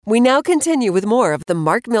We now continue with more of The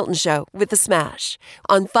Mark Milton Show with The Smash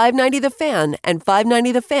on 590 The Fan and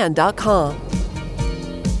 590thefan.com.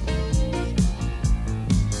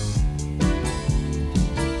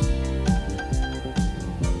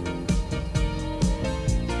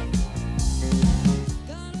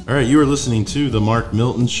 All right, you are listening to The Mark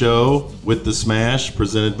Milton Show with The Smash,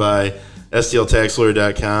 presented by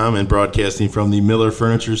STLTaxLawyer.com and broadcasting from the Miller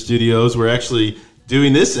Furniture Studios. We're actually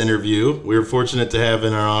doing this interview. We're fortunate to have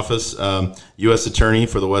in our office U.S. Attorney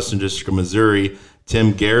for the Western District of Missouri,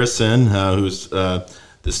 Tim Garrison, who's the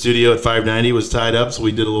studio at 590 was tied up, so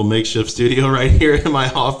we did a little makeshift studio right here in my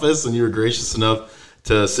office, and you were gracious enough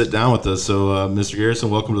to sit down with us. So, Mr. Garrison,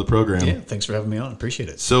 welcome to the program. Yeah, thanks for having me on. Appreciate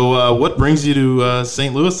it. So, what brings you to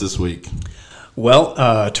St. Louis this week? Well,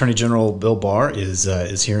 Attorney General Bill Barr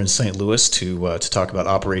is here in St. Louis to talk about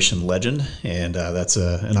Operation LeGend, and that's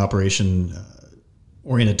an operation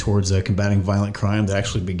oriented towards combating violent crime that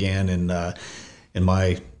actually began in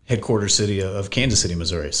my headquarters city of Kansas City,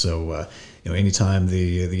 Missouri. So, anytime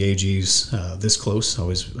the AG's this close, I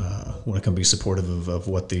always want to come be supportive of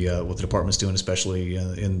what the department's doing, especially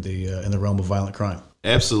in the realm of violent crime.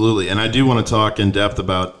 Absolutely, and I do want to talk in depth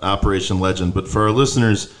about Operation LeGend. But for our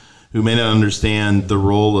listeners who may not understand the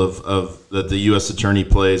role of that the U.S. Attorney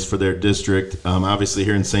plays for their district, obviously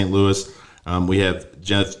here in St. Louis, we have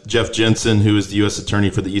Jeff Jensen, who is the U.S. Attorney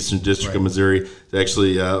for the Eastern District of Missouri. He's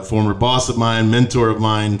actually a former boss of mine, mentor of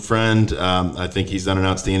mine, friend. I think he's done an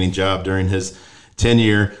outstanding job during his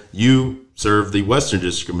tenure. You serve the Western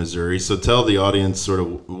District of Missouri, so tell the audience sort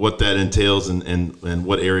of what that entails and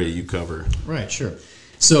what area you cover. Right, sure.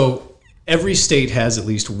 So every state has at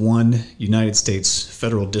least one United States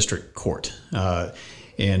federal district court.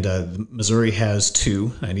 And Missouri has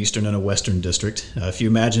two, an eastern and a western district. If you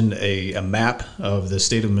imagine a map of the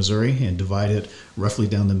state of Missouri and divide it roughly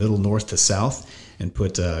down the middle, north to south, and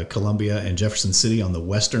put Columbia and Jefferson City on the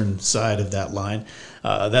western side of that line,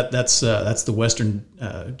 that's the Western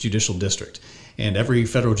Judicial District. And every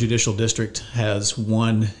federal judicial district has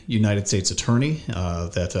one United States attorney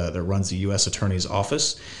that runs the U.S. Attorney's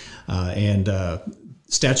Office. And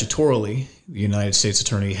statutorily, the United States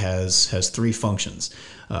Attorney has three functions.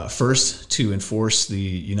 First, to enforce the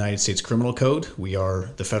United States Criminal Code. We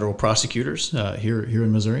are the federal prosecutors here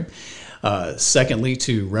in Missouri. Secondly,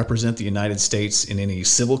 to represent the United States in any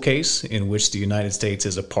civil case in which the United States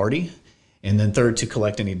is a party. And then third, to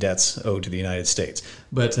collect any debts owed to the United States.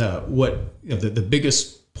 But the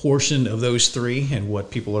biggest portion of those three, and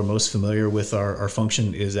what people are most familiar with our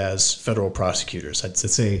function, is as federal prosecutors. I'd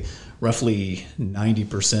say roughly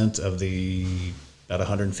 90% of the about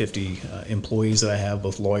 150 employees that I have,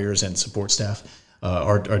 both lawyers and support staff,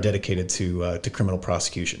 are dedicated to criminal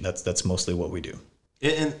prosecution. That's mostly what we do.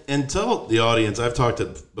 And tell the audience, I've talked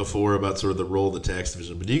before about sort of the role of the tax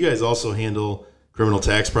division, but do you guys also handle criminal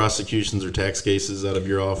tax prosecutions or tax cases out of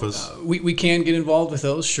your office? We can get involved with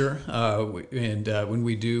those, sure. And when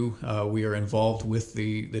we do, we are involved with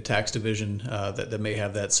the tax division that may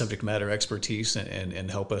have that subject matter expertise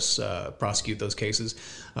and help us prosecute those cases.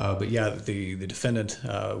 But yeah, the defendant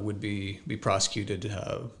would be prosecuted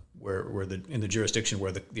in the jurisdiction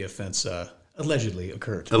where the offense allegedly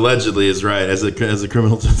occurred. Allegedly is right. As a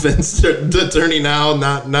criminal defense attorney now,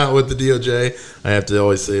 not with the DOJ, I have to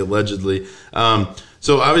always say allegedly.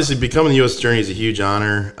 So obviously, becoming the U.S. Attorney is a huge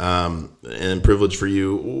honor and privilege for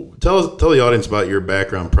you. Tell the audience about your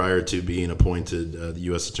background prior to being appointed the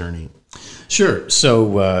U.S. Attorney. Sure.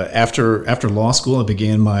 So after law school, I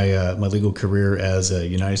began my legal career as a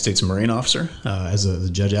United States Marine officer, as a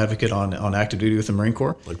judge advocate on active duty with the Marine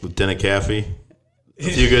Corps. Like Lieutenant Caffey? A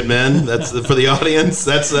Few Good Men. That's for the audience.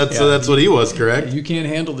 That's what he was, correct? You can't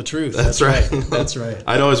handle the truth. That's right. That's right.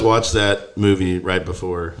 I'd always watch that movie right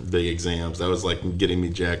before big exams. That was like getting me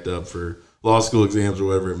jacked up for law school exams or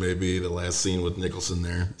whatever it may be. The last scene with Nicholson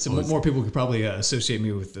there. So more people could probably associate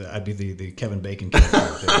me with. I'd be the Kevin Bacon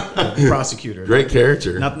character, the prosecutor. Great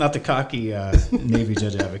character. Not the cocky Navy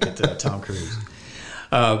judge advocate Tom Cruise.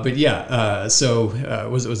 But yeah,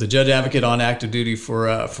 was a judge advocate on active duty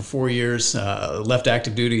for 4 years. Left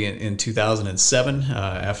active duty in 2007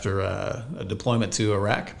 after a deployment to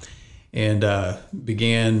Iraq, and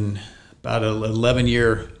began about an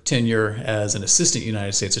 11-year tenure as an assistant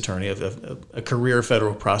United States attorney, a career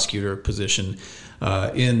federal prosecutor position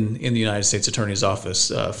in the United States Attorney's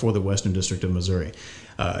Office for the Western District of Missouri.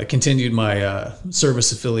 I continued my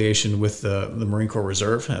service affiliation with the Marine Corps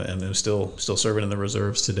Reserve, and I'm still serving in the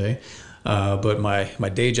reserves today. But my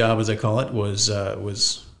day job, as I call it, was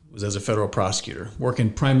as a federal prosecutor,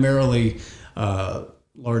 working primarily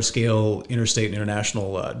large-scale interstate and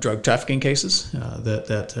international drug trafficking cases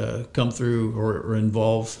that come through or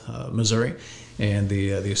involve Missouri, and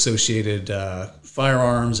the associated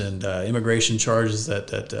firearms and immigration charges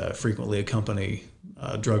that frequently accompany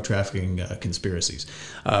drug trafficking conspiracies.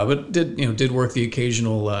 But did work the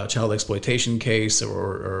occasional child exploitation case,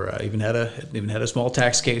 or even had a small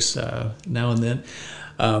tax case now and then.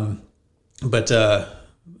 But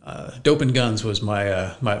dope and guns was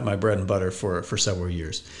my bread and butter for several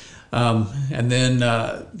years. And then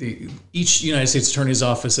each United States Attorney's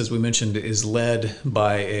Office, as we mentioned, is led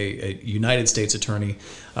by a United States Attorney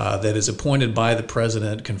that is appointed by the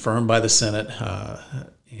President, confirmed by the Senate,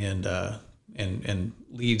 and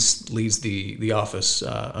leads the office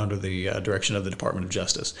under the direction of the Department of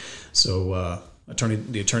Justice. So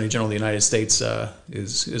the Attorney General of the United States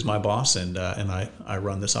is my boss, and I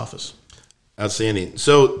run this office. Outstanding.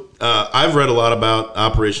 So I've read a lot about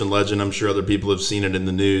Operation LeGend. I'm sure other people have seen it in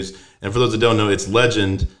the news. And for those that don't know, it's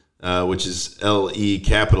LeGend, which is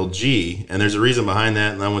LEG. And there's a reason behind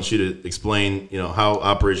that. And I want you to explain, how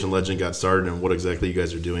Operation LeGend got started and what exactly you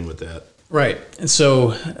guys are doing with that. Right. And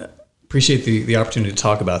so appreciate the opportunity to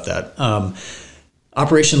talk about that.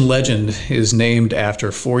 Operation LeGend is named after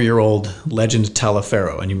 4-year-old LeGend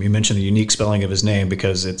Taliferro. And you mentioned the unique spelling of his name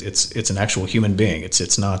because it's an actual human being.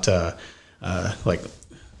 It's not like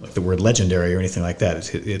the word legendary or anything like that.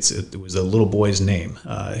 It was a little boy's name.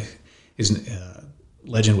 His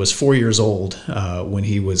LeGend was 4 years old when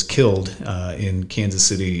he was killed in Kansas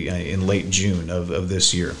City in late June of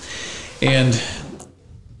this year. And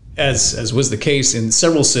as was the case in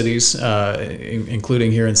several cities,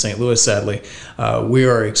 including here in St. Louis, sadly, we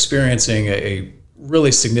are experiencing a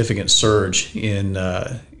really significant surge in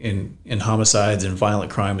homicides and violent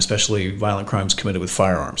crime, especially violent crimes committed with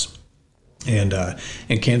firearms. And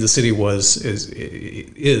Kansas City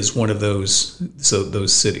is one of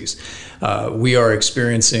those cities. We are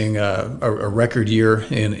experiencing a record year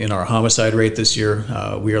in our homicide rate this year.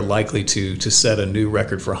 We are likely to set a new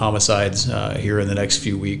record for homicides here in the next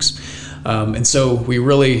few weeks. And so we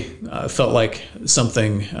really felt like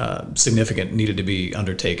something significant needed to be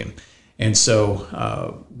undertaken. And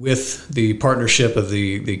so with the partnership of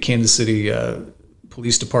the Kansas City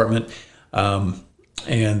Police Department,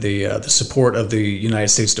 and the support of the United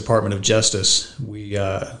States Department of Justice, we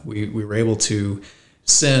were able to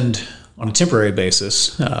send, on a temporary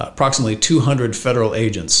basis, approximately 200 federal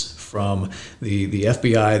agents from the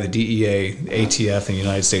FBI, the DEA, the ATF, and the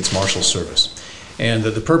United States Marshal Service. And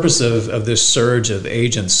the purpose of this surge of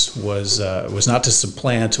agents was not to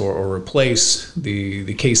supplant or replace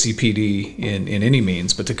the KCPD in any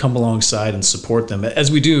means, but to come alongside and support them, as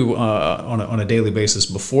we do on a daily basis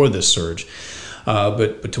before this surge.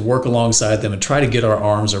 But to work alongside them and try to get our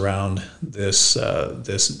arms around this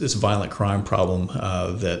violent crime problem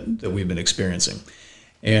that we've been experiencing,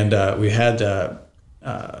 and we had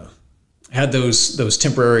those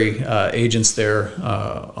temporary agents there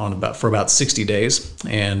for about 60 days,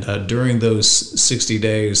 and during those 60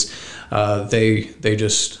 days, they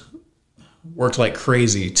just worked like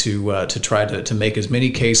crazy to try to make as many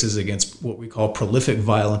cases against what we call prolific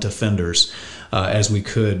violent offenders as we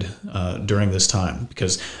could during this time,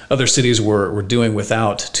 because other cities were doing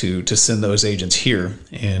without to send those agents here,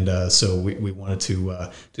 and so we wanted to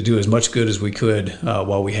do as much good as we could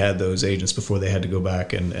while we had those agents before they had to go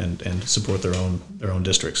back and support their own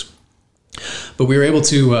districts. But we were able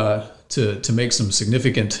to make some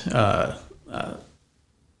significant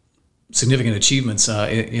achievements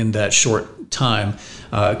in that short time,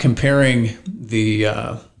 comparing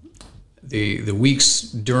the weeks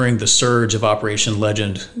during the surge of Operation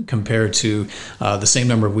LeGend compared to the same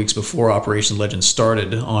number of weeks before Operation LeGend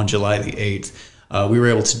started on July the 8th. We were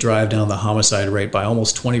able to drive down the homicide rate by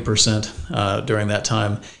almost 20% during that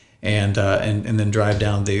time, and then drive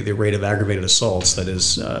down the rate of aggravated assaults, that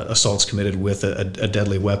is, assaults committed with a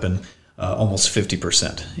deadly weapon, almost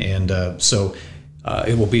 50%. And so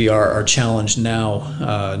it will be our challenge now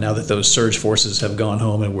that those surge forces have gone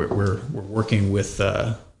home, and we're working with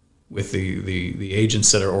the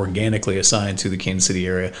agents that are organically assigned to the Kansas City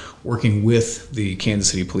area, working with the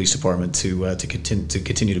Kansas City Police Department to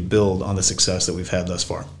continue to build on the success that we've had thus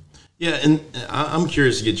far. Yeah, and I'm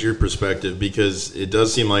curious to get your perspective, because it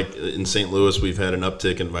does seem like in St. Louis we've had an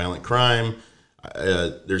uptick in violent crime.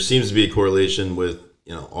 There seems to be a correlation with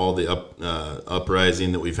all the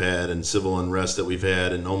uprising that we've had and civil unrest that we've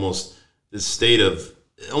had, and almost this state of,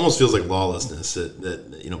 it almost feels like lawlessness,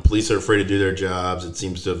 that police are afraid to do their jobs. It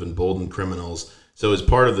seems to have emboldened criminals. So is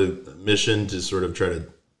part of the mission to sort of try to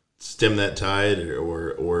stem that tide,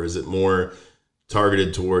 or is it more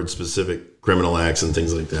targeted towards specific criminal acts and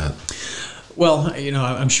things like that? Well,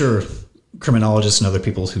 I'm sure criminologists and other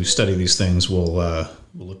people who study these things will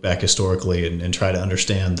look back historically and try to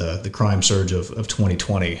understand the crime surge of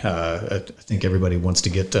 2020. I think everybody wants to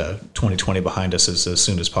get 2020 behind us as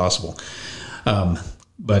soon as possible.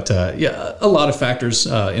 But a lot of factors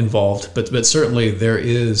involved. But certainly there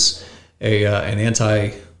is an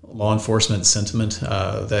anti-law enforcement sentiment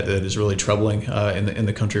that is really troubling in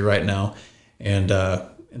the country right now, and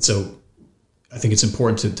so I think it's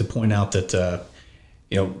important to point out that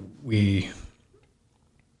we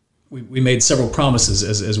made several promises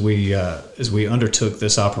as we undertook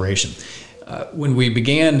this operation. When we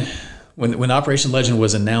began, when Operation LeGend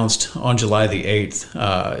was announced on July the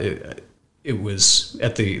 8th, it was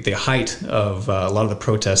at the height of a lot of the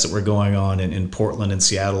protests that were going on in Portland and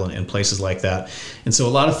Seattle and places like that. And so a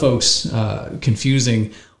lot of folks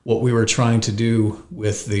confusing what we were trying to do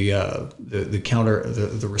with the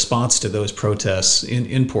response to those protests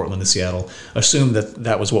in Portland and Seattle assumed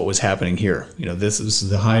that was what was happening here. This is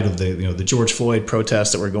the height of the George Floyd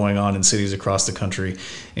protests that were going on in cities across the country,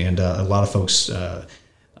 and a lot of folks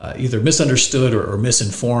either misunderstood or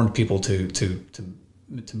misinformed people to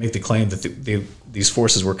make the claim that these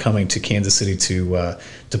forces were coming to Kansas City to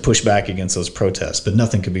push back against those protests, but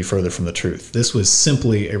nothing could be further from the truth. This was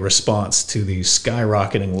simply a response to the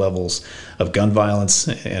skyrocketing levels of gun violence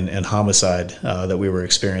and homicide that we were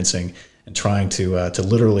experiencing, and trying to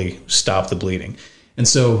literally stop the bleeding. And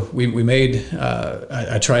so we made.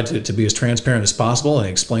 I tried to be as transparent as possible and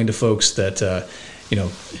explain to folks that.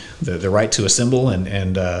 The right to assemble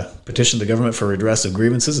and petition the government for redress of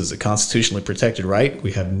grievances is a constitutionally protected right.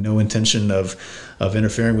 We have no intention of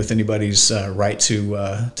interfering with anybody's right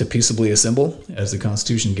to peaceably assemble, as the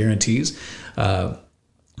Constitution guarantees. But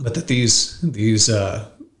that these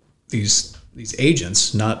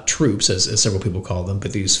agents, not troops, as several people call them,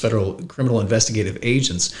 but these federal criminal investigative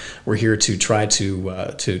agents were here to try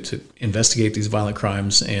to investigate these violent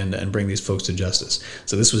crimes and bring these folks to justice.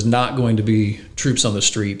 So this was not going to be troops on the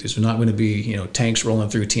street. This was not going to be tanks rolling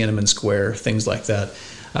through Tiananmen Square, things like that.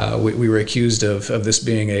 We were accused of this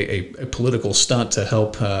being a political stunt to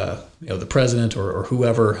help the president or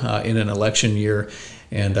whoever in an election year.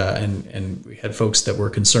 And we had folks that were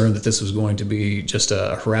concerned that this was going to be just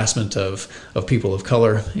a harassment of people of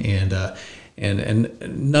color, and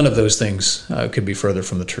none of those things could be further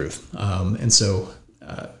from the truth. And so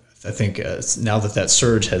I think now that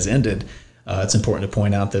surge has ended, it's important to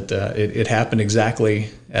point out that it happened exactly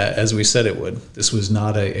as we said it would. This was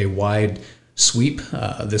not a wide sweep.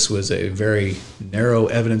 This was a very narrow,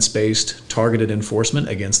 evidence-based, targeted enforcement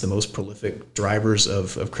against the most prolific drivers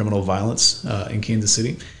of criminal violence in Kansas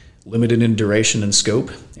City, limited in duration and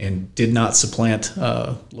scope, and did not supplant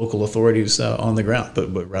local authorities on the ground,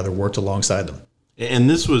 but rather worked alongside them. And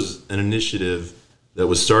this was an initiative that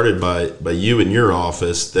was started by you in your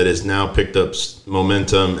office that has now picked up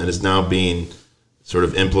momentum and is now being sort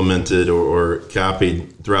of implemented or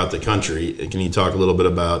copied throughout the country. Can you talk a little bit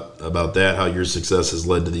about that, how your success has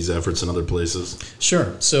led to these efforts in other places?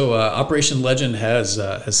 Sure. So Operation LeGend has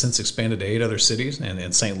since expanded to 8 other cities,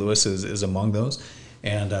 and St. Louis is among those.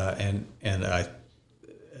 And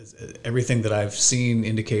everything that I've seen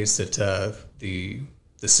indicates that the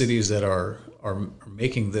cities that are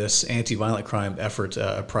making this anti-violent crime effort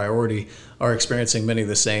a priority are experiencing many of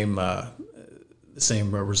the same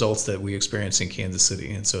results that we experience in Kansas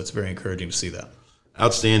City, and so it's very encouraging to see that.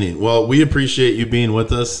 Outstanding. Well, we appreciate you being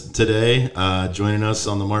with us today, joining us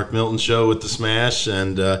on the Mark Milton Show with The Smash,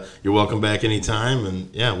 and you're welcome back anytime.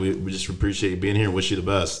 And yeah, we just appreciate you being here. Wish you the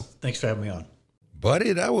best. Thanks for having me on.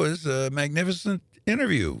 Buddy, that was a magnificent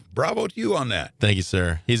interview. Bravo to you on that. Thank you,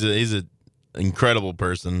 sir. He's an incredible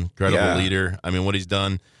person, incredible leader. I mean, what he's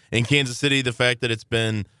done in Kansas City, the fact that it's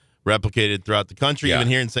been replicated throughout the country, even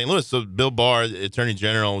here in St. Louis. So Bill Barr, the Attorney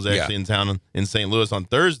General, was actually in town in St. Louis on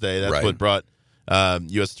Thursday. That's what brought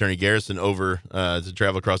U.S. Attorney Garrison over to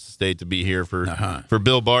travel across the state to be here for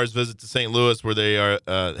Bill Barr's visit to St. Louis, where they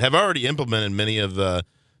have already implemented many of the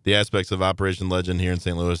aspects of Operation LeGend here in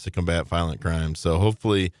St. Louis to combat violent crime. So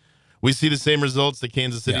hopefully we see the same results that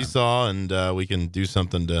Kansas City saw, and we can do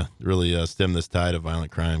something to really stem this tide of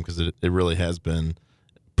violent crime, because it really has been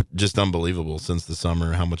just unbelievable since the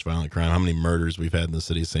summer, how much violent crime, how many murders we've had in the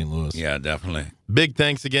city of St. Louis. Yeah, definitely. Big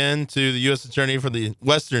thanks again to the U.S. Attorney for the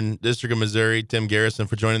Western District of Missouri, Tim Garrison,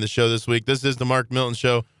 for joining the show this week. This is the Mark Milton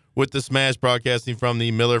Show with The Smash, broadcasting from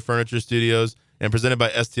the Miller Furniture Studios and presented by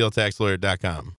STLTaxLawyer.com.